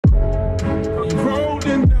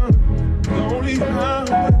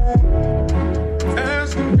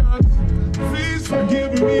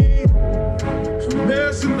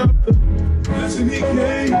Blessing he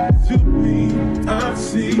gave to me, I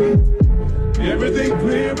see everything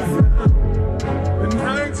clear around. The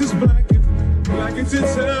night is blackest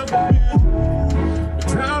it's ever been.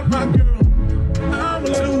 Without my girl, I'm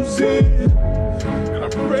losing. And I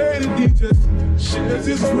pray that he just shares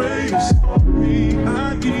his grace on me.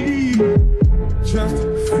 I need just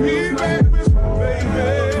free back with my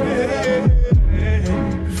baby.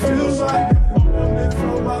 Feels like I'm running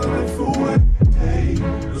from my life away.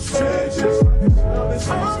 The strangers like it's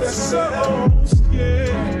I'm so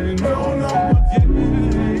scared. Don't know what to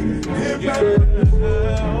do. Get back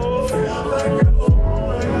now. Feel like I'm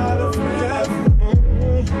going out of heaven.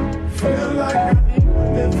 Feel like I'm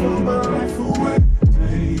running from my life away.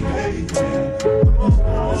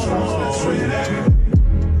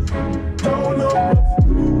 Don't know what to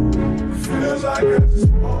do. Feels like I just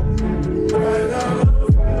walked right out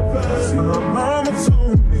of heaven. My mama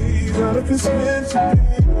told me that if it's meant to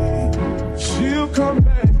be, she'll come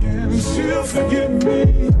back and she'll forgive me.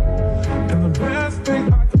 And the best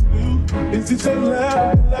thing I can do is to just let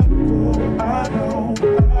her go. I don't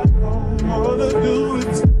wanna do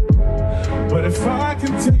it. But if I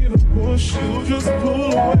continue to push, she'll just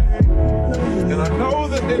pull away. And I know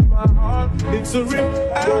that in my heart, it's a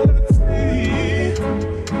reality.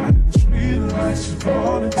 I didn't treat her like she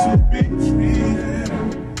wanted to be treated.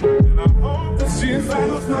 And I hope that she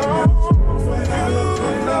feels no.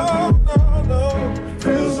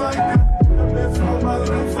 Feels like I'm living for my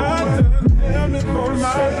life. I'm living for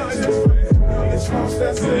my life. It's lost,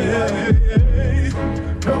 that's it.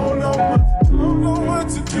 Don't know what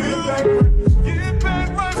to do. Get back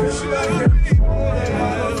right to you.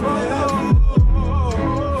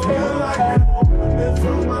 Feel like I'm living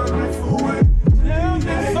for my life away. Living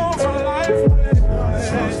for my life away.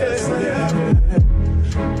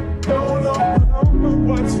 Don't know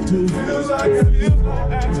what to do. Feels like I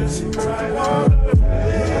just right on.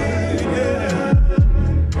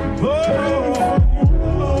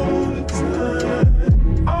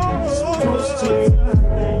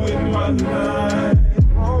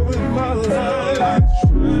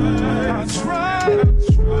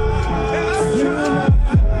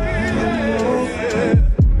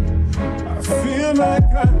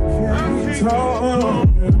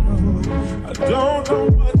 I don't know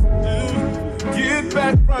what to do. Get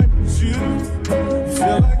back right with you.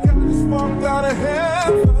 Feel like I just walked out of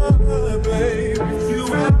heaven, baby.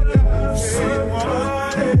 You and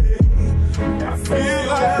I feel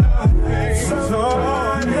like I ain't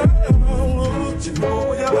on you. You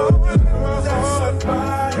know you're always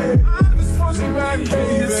somebody. I just want you back, baby.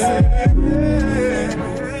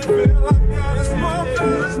 Feel like I just walked out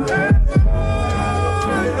of heaven.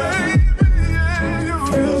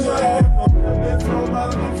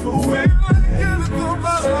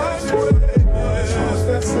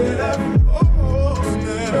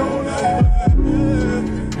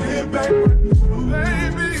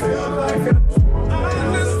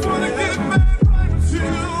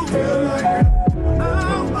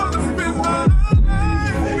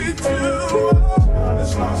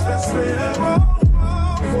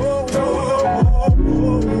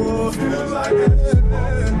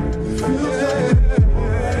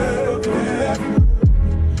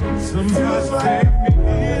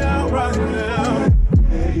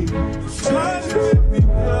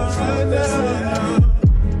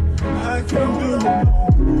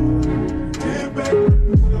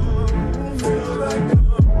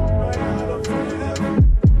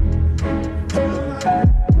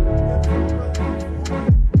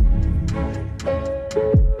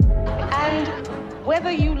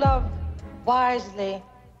 Whether you love wisely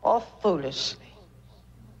or foolishly,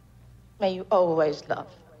 may you always love